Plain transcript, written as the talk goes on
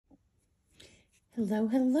Hello,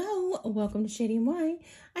 hello. Welcome to Shady and Why.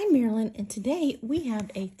 I'm Marilyn, and today we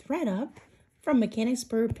have a ThredUp from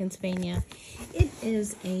Mechanicsburg, Pennsylvania. It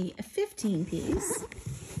is a 15-piece.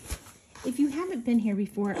 If you haven't been here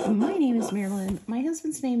before, my name is Marilyn. My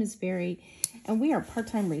husband's name is Barry, and we are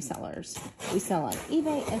part-time resellers. We sell on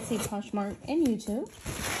eBay, Etsy, Poshmark, and YouTube.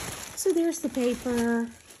 So there's the paper.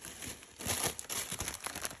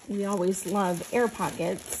 We always love air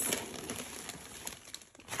pockets.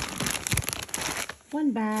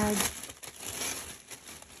 One bag,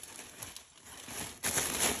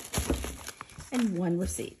 and one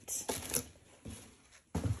receipt.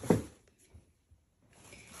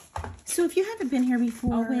 So if you haven't been here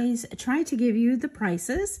before, always try to give you the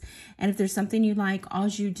prices. And if there's something you like, all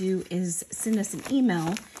you do is send us an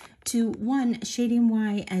email to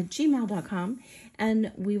shadyny@gmail.com,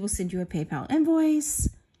 and we will send you a PayPal invoice.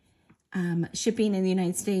 Shipping in the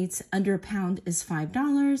United States under £1 is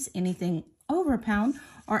 $5. Anything over £1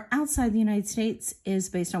 or outside the United States is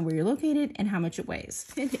based on where you're located and how much it weighs.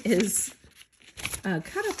 It is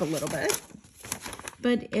cut up a little bit,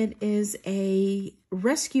 but it is a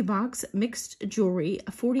rescue box mixed jewelry,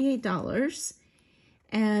 $48,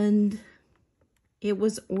 and it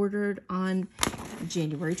was ordered on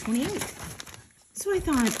January 28th. So I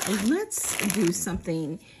thought, let's do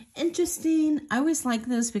something interesting. I always like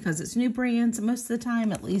this because it's new brands most of the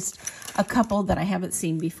time, at least a couple that I haven't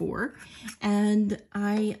seen before. And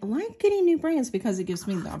I like getting new brands because it gives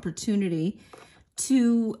me the opportunity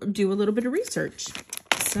to do a little bit of research.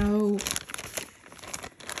 So,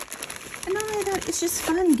 and not only that, it's just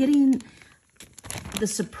fun getting the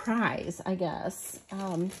surprise, I guess.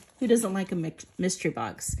 Who doesn't like a mystery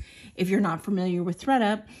box? If you're not familiar with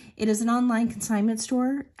ThredUp, it is an online consignment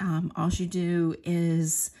store. All you do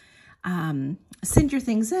is send your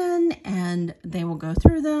things in, and they will go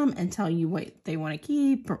through them and tell you what they want to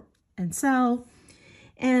keep and sell.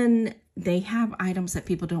 And they have items that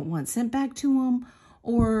people don't want sent back to them,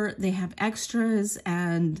 or they have extras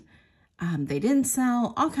and they didn't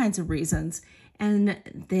sell, all kinds of reasons. And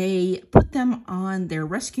they put them on their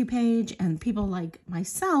rescue page, and people like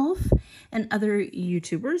myself and other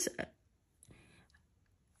YouTubers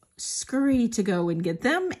scurry to go and get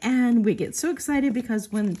them. And we get so excited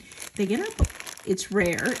because when they get up, it's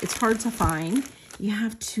rare. It's hard to find. You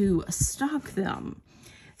have to stock them.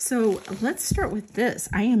 So let's start with this.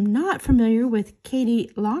 I am not familiar with Katie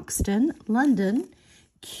Loxton London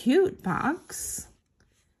Cute Box.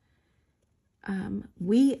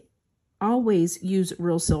 We always use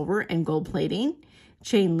real silver and gold plating,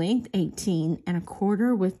 chain length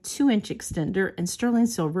 18¼ with 2-inch extender, and sterling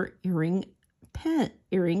silver earring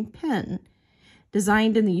pen.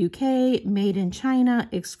 Designed in the UK, made in China,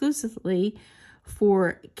 exclusively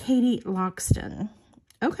for Katie Loxton.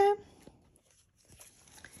 Okay.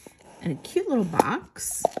 And a cute little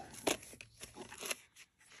box.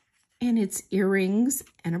 And it's earrings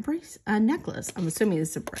and a necklace. I'm assuming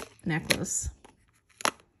it's a necklace.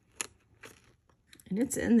 And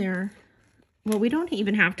it's in there. Well, we don't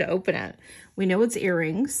even have to open it. We know it's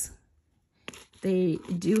earrings. They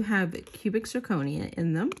do have cubic zirconia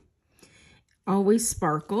in them. Always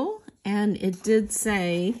sparkle. And it did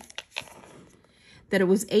say that it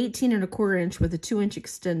was 18¼ inch with a 2-inch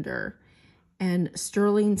extender and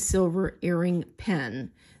sterling silver earring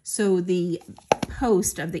pen. So the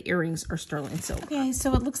post of the earrings are sterling silver. Okay,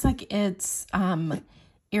 so it looks like it's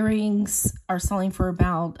earrings are selling for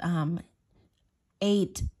about $8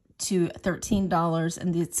 to $13,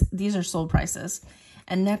 and these are sold prices.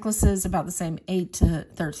 And necklaces about the same, $8 to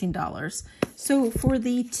 $13. So for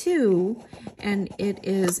the two, and it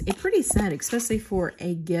is a pretty set, especially for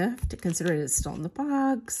a gift, considering it's still in the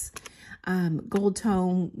box. Gold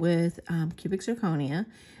tone with cubic zirconia.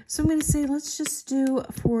 So I'm going to say let's just do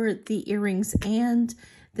for the earrings and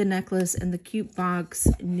the necklace and the cute box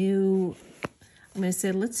new. I'm going to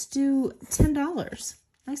say let's do $10.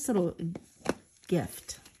 Nice little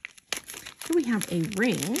gift. Here we have a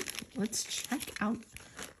ring. Let's check out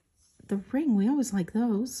the ring. We always like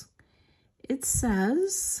those. It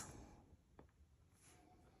says,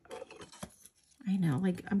 I know,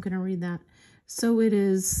 like I'm going to read that. So it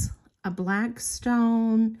is a black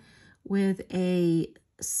stone with a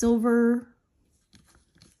silver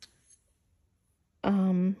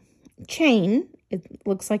chain. It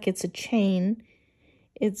looks like it's a chain.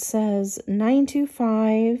 It says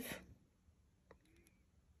 925.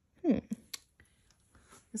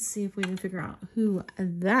 Let's see if we can figure out who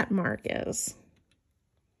that mark is.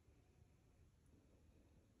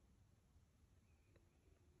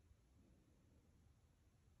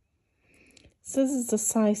 It says it's a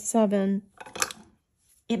size 7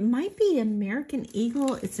 It might be American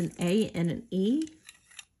Eagle. It's an A and an E.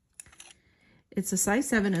 It's a size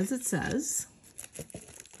 7 as it says.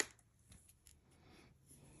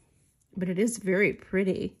 But it is very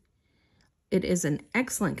pretty. It is in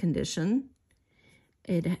excellent condition.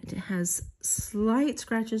 It has slight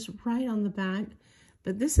scratches right on the back,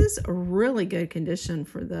 but this is a really good condition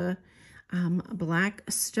for the black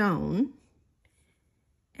stone.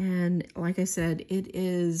 And like I said, it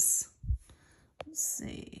is, let's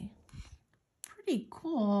see, pretty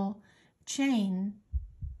cool chain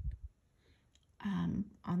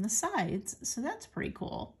on the sides. So that's pretty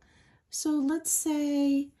cool. So let's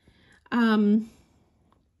say,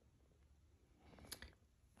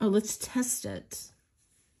 let's test it.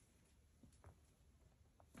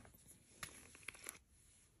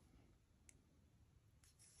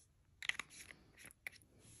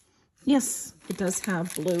 Yes, it does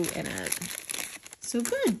have blue in it. So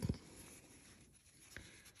good.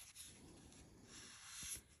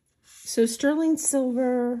 So sterling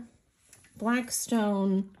silver, black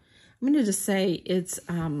stone. I'm going to just say it's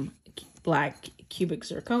black cubic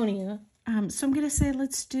zirconia. So I'm going to say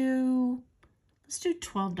let's do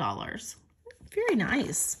 $12. Very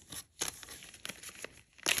nice.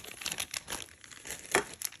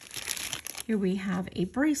 Here we have a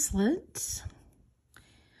bracelet.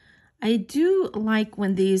 I do like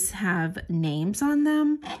when these have names on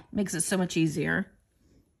them. Makes it so much easier.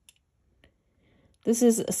 This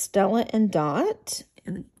is Stella and Dot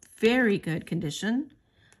in very good condition.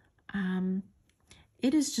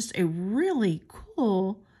 It is just a really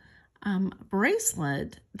cool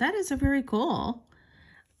bracelet. That is a very cool.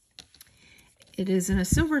 It is in a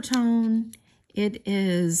silver tone. It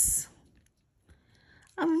is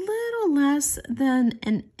a little less than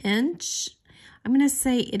an inch. I'm going to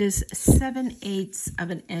say it is 7/8 of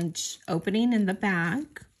an inch opening in the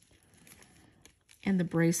back. And the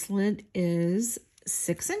bracelet is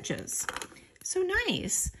 6 inches. So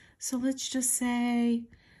nice. So let's just say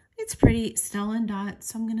it's pretty, Stella and Dot.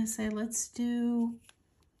 So I'm going to say let's do,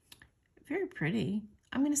 very pretty.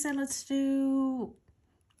 I'm going to say let's do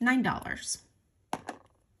 $9.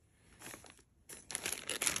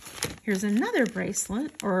 Here's another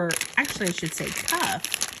bracelet, or actually I should say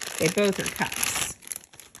cuff. They both are cuffs.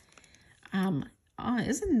 Oh,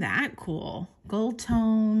 isn't that cool? Gold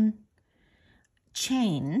tone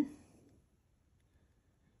chain.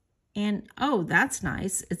 And oh, that's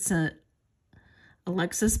nice. It's a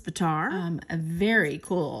Alexis Batar. Very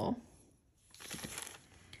cool.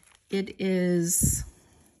 It is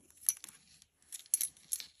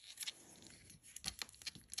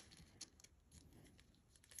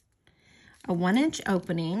a 1-inch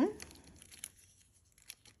opening.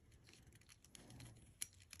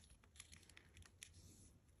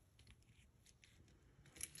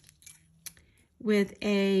 With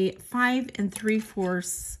a 5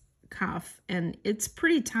 3/4 cuff, and it's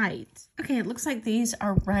pretty tight. Okay, it looks like these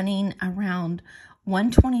are running around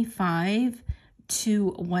 $125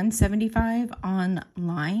 to $175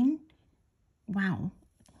 online. Wow.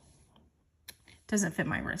 Doesn't fit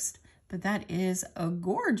my wrist, but that is a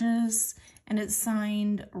gorgeous, and it's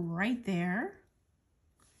signed right there.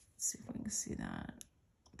 Let's see if we can see that.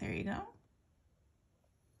 There you go.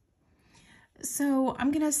 So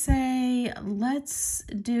I'm going to say, let's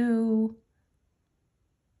do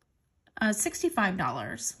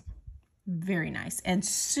 $65. Very nice and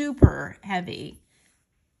super heavy.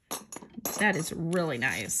 That is really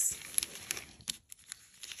nice.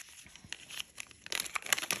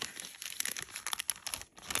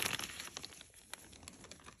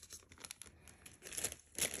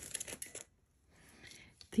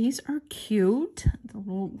 These are cute, the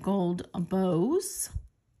little gold bows.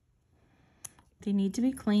 They need to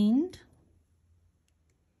be cleaned.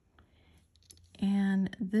 And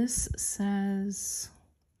this says,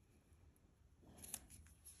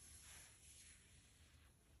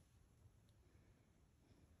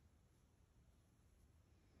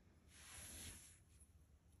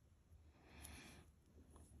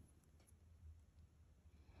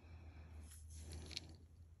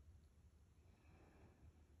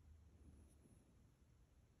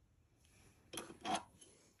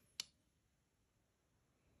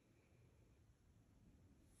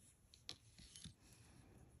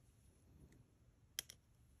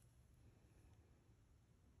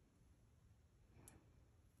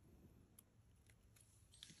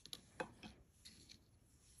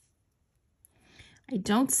 I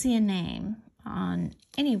don't see a name on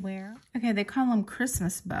anywhere. Okay, they call them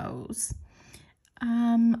Christmas bows.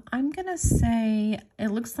 I'm gonna say it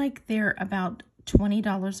looks like they're about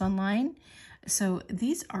 $20 online. So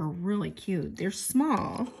these are really cute. They're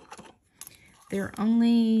small. They're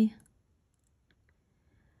only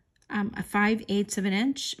a 5/8 of an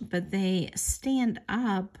inch, but they stand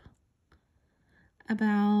up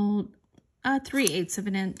about 3/8 of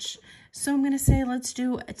an inch. So I'm going to say let's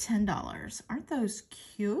do $10. Aren't those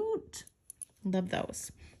cute? Love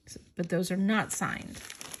those. But those are not signed.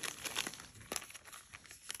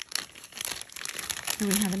 Here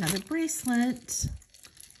we have another bracelet.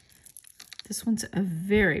 This one's a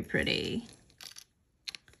very pretty.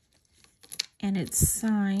 And it's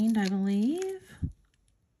signed, I believe.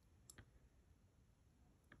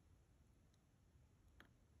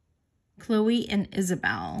 Chloe and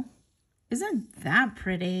Isabel. Isn't that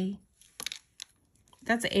pretty?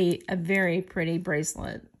 That's a very pretty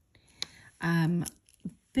bracelet.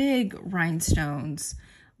 Big rhinestones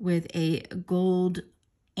with a gold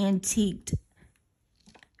antiqued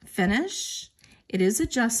finish. It is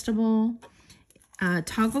adjustable.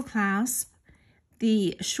 Toggle clasp.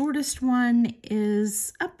 The shortest one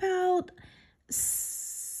is about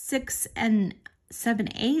 6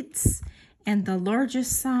 7/8, and the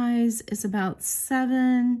largest size is about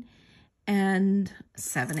 7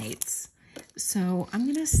 7/8. So I'm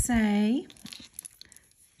gonna say,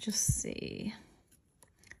 just see.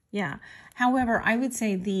 Yeah. However, I would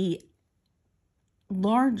say the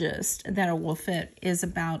largest that it will fit is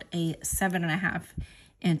about a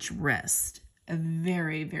 7.5-inch wrist.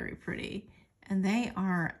 Very, very pretty. And they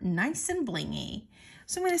are nice and blingy.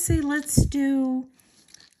 So I'm going to say let's do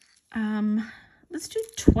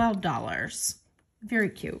 $12. Very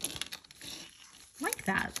cute. Like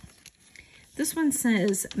that. This one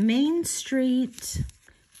says Main Street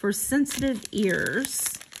for sensitive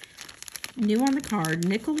ears. New on the card,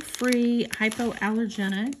 nickel-free,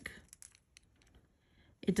 hypoallergenic.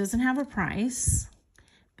 It doesn't have a price,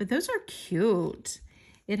 but those are cute.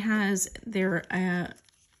 It has their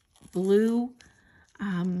blue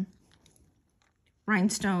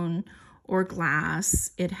rhinestone or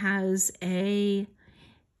glass. It has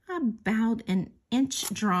about an inch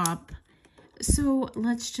drop. So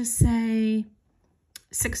let's just say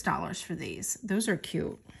 $6 for these. Those are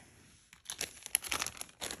cute.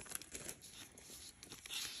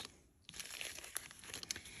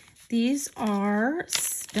 These are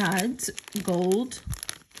studs, gold.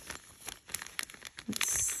 Let's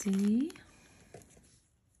see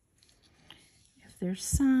if they're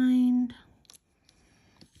signed.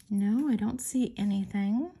 No, I don't see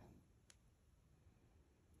anything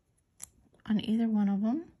on either one of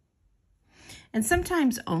them. And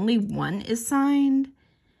sometimes only one is signed.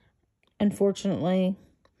 Unfortunately,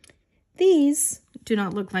 these do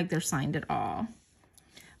not look like they're signed at all.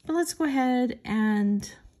 But let's go ahead and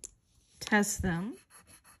test them.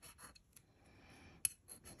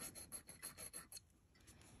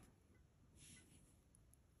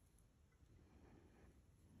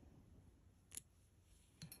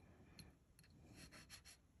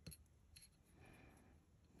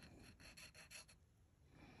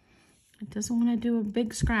 It doesn't want to do a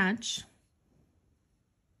big scratch.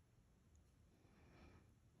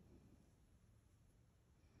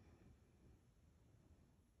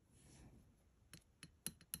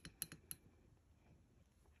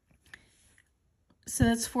 So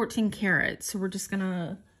that's 14 carats. So we're just going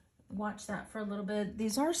to watch that for a little bit.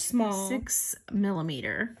 These are small, 6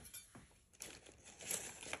 millimeter.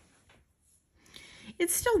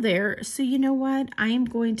 It's still there. So you know what? I am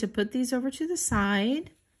going to put these over to the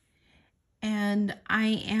side. And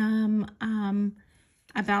I am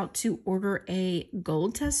about to order a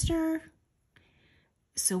gold tester.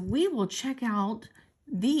 So we will check out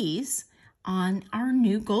these on our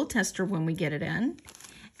new gold tester when we get it in.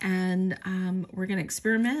 And we're going to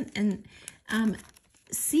experiment and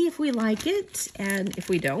see if we like it. And if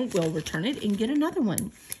we don't, we'll return it and get another one.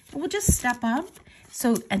 And we'll just step up.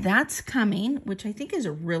 So that's coming, which I think is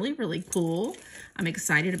really, really cool. I'm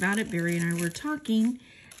excited about it. Barry and I were talking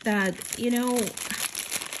that, you know,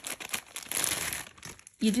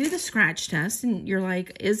 you do the scratch test and you're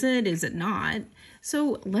like, is it not?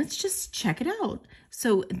 So let's just check it out.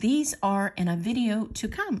 So these are in a video to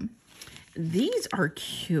come. These are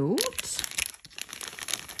cute.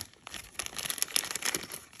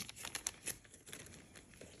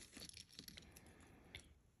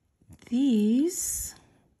 These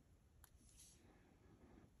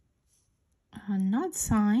are not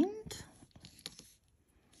signed.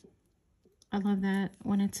 I love that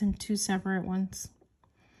when it's in 2 separate ones.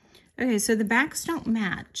 Okay, so the backs don't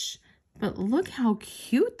match, but look how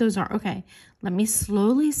cute those are. Okay, let me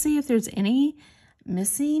slowly see if there's any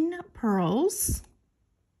missing pearls.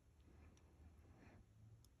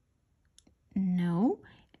 No.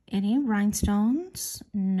 Any rhinestones?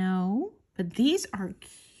 No. But these are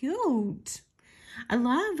cute. I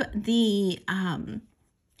love the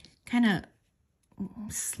kind of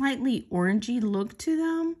slightly orangey look to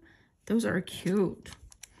them. Those are cute.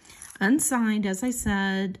 Unsigned, as I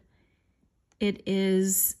said, it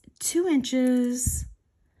is 2 inches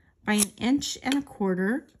by 1.25 inches.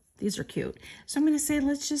 These are cute. So I'm going to say,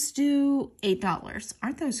 let's just do $8.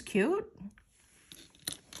 Aren't those cute?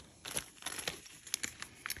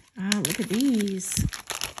 Look at these.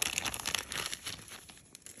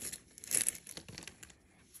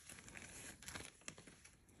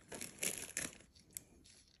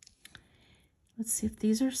 Let's see if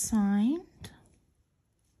these are signed.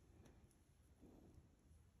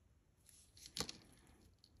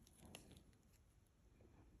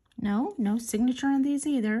 No signature on these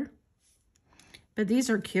either. But these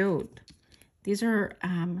are cute. These are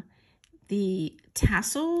the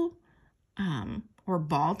tassel, or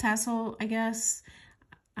ball tassel, I guess.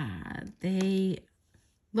 They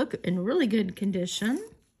look in really good condition.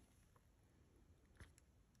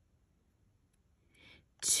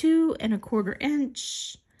 2.25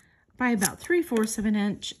 inch by about 3/4 of an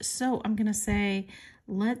inch. So I'm gonna say,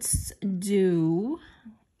 let's do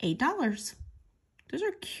 $8. Those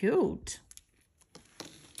are cute.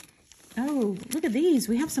 Oh, look at these.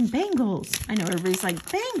 We have some bangles. I know everybody's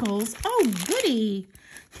like, bangles? Oh, goody.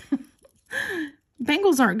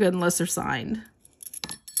 Bangles aren't good unless they're signed.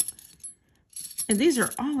 And these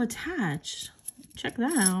are all attached. Check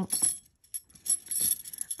that out.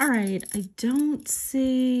 All right, I don't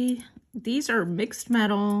see, these are mixed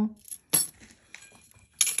metal.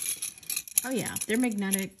 Oh yeah, they're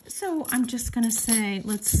magnetic. So I'm just gonna say,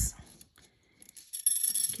 let's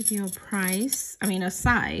give you a price, a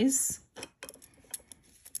size.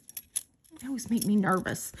 They always make me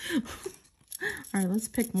nervous. All right, let's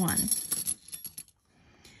pick one.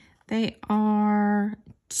 They are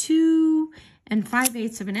 2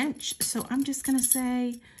 5/8 of an inch. So I'm just gonna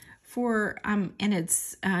say for, and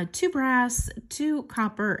it's 2 brass, 2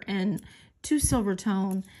 copper, and 2 silver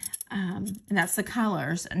tone. And that's the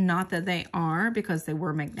colors, not that they are, because they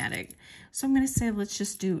were magnetic. So I'm gonna say, let's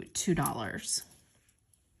just do $2.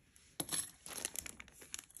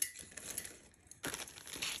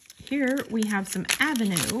 Here we have some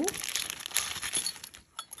Avenue,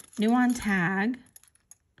 new on tag.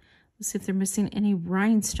 Let's see if they're missing any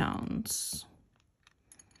rhinestones.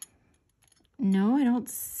 No, I don't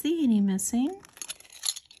see any missing.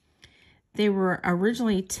 They were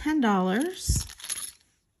originally $10,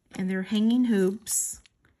 and they're hanging hoops,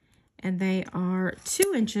 and they are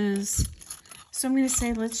 2 inches. So I'm going to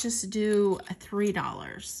say, let's just do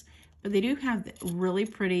 $3. But they do have the really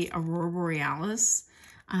pretty Aurora Borealis,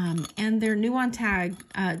 and they're new on tag.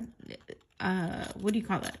 What do you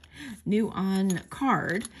call it? New on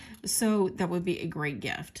card. So that would be a great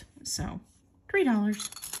gift. So $3.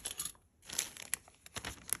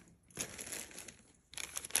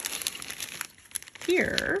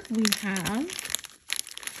 Here we have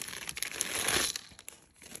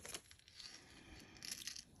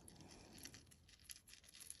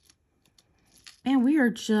and we are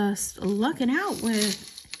just lucking out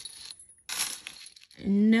with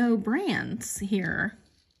no brands here.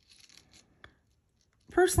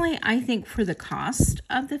 Personally, I think for the cost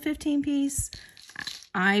of the 15-piece,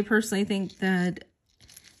 I personally think that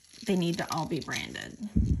they need to all be branded.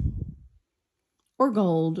 Or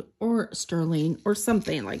gold, or sterling, or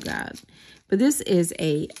something like that. But this is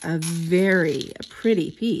a very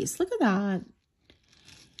pretty piece. Look at that.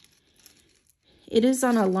 It is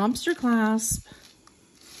on a lobster clasp.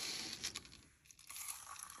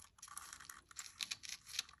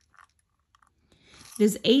 It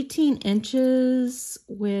is 18 inches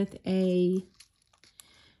with a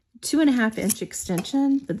 2.5 inch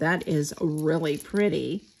extension, but that is really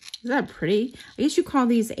pretty. Is that pretty? I guess you call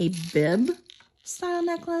these a bib style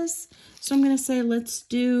necklace. So I'm going to say, let's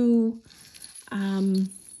do,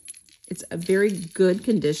 it's a very good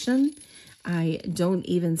condition. I don't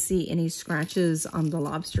even see any scratches on the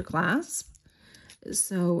lobster clasp.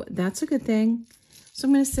 So that's a good thing. So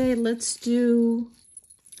I'm going to say, let's do,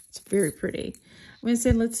 it's very pretty. I'm going to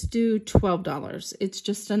say, let's do $12. It's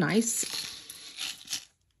just a nice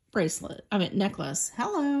bracelet. Necklace.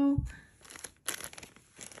 Hello.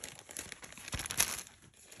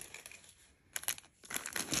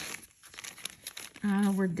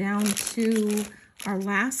 We're down to our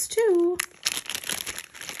last two.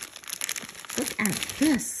 Look at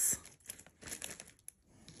this.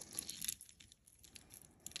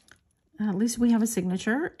 At least we have a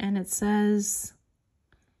signature, and it says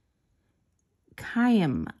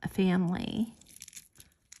Kayam family.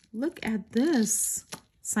 Look at this.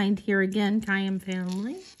 Signed here again, Kayam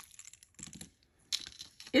family.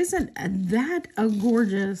 Isn't that a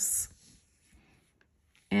gorgeous?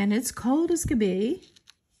 And it's cold as could be.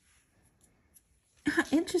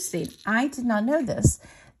 Interesting. I did not know this,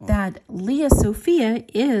 that Leah Sophia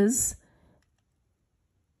is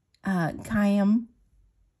Kayam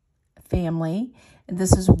family.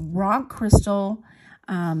 This is rock crystal,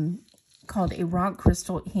 called a rock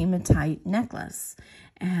crystal hematite necklace.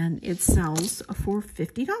 And it sells for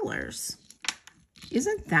 $50.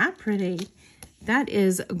 Isn't that pretty? That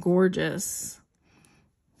is gorgeous.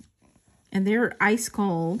 And they're ice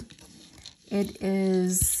cold. It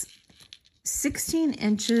is 16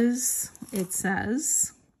 inches, it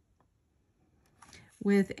says,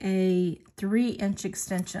 with a 3-inch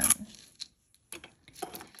extension.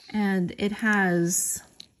 And it has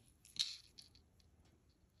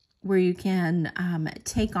where you can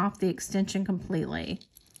take off the extension completely.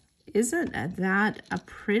 Isn't that a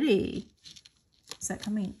pretty? Is that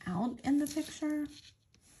coming out in the picture?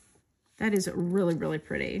 That is really, really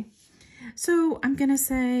pretty. So I'm going to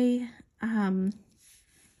say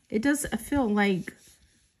it does feel like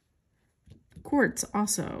quartz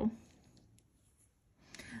also.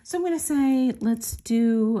 So I'm going to say let's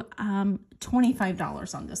do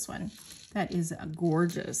 $25 on this one. That is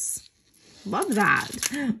gorgeous. Love that.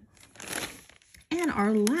 And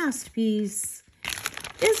our last piece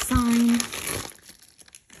is signed.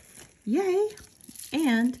 Yay.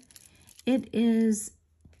 And it is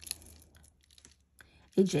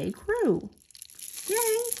a J. Crew.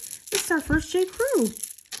 Yay. It's our first J. Crew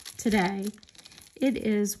today. It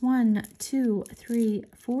is 1, 2, 3,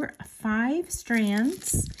 4, 5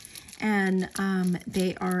 strands. And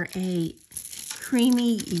they are a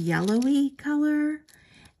creamy yellowy color.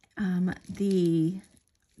 They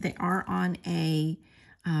are on a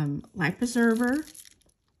life preserver.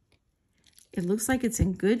 It looks like it's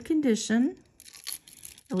in good condition.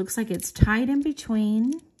 It looks like it's tied in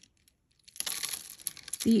between.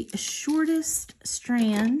 The shortest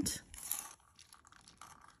strand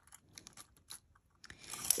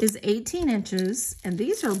is 18 inches, and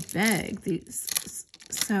these are big.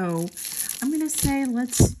 So I'm going to say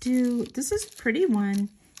let's do, this is a pretty one.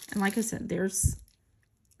 And like I said, there's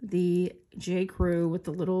the J. Crew with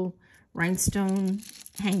the little rhinestone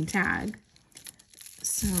hang tag.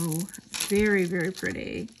 So very, very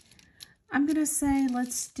pretty. I'm going to say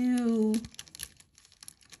let's do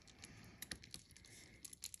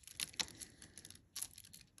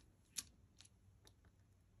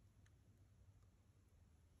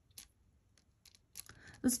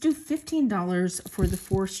 $15 for the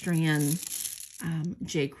 4-strand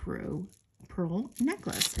J. Crew pearl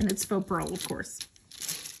necklace. And it's faux pearl, of course.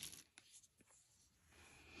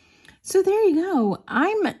 So there you go.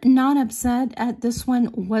 I'm not upset at this one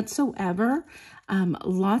whatsoever.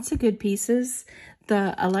 Lots of good pieces.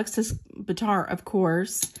 The Alexis Batar, of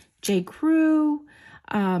course. J. Crew,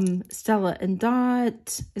 Stella and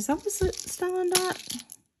Dot. Is that what's it? Stella and Dot?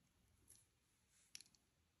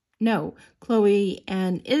 No, Chloe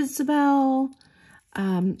and Isabel.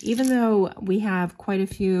 Even though we have quite a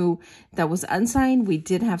few that was unsigned, we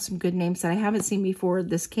did have some good names that I haven't seen before.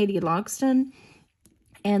 This Katie Logston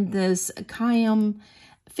and this Kayam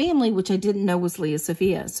family, which I didn't know was Leah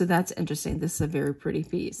Sophia. So that's interesting. This is a very pretty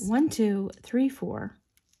piece. 1, 2, 3, 4,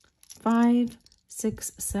 5,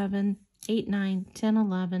 6, 7, 8, 9, 10,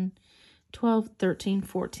 11, 12, 13,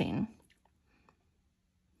 14.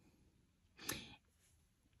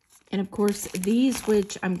 And of course, these,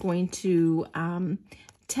 which I'm going to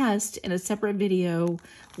test in a separate video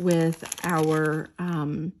with our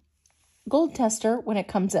gold tester when it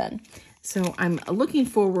comes in. So I'm looking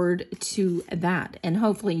forward to that, and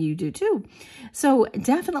hopefully you do too. So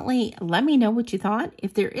definitely let me know what you thought.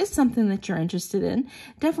 If there is something that you're interested in,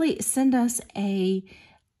 definitely send us a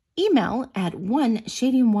email at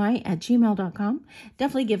oneshadiny@gmail.com.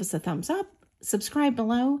 Definitely give us a thumbs up. Subscribe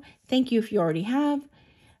below. Thank you if you already have.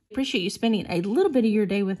 Appreciate you spending a little bit of your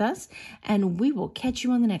day with us, and we will catch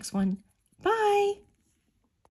you on the next one.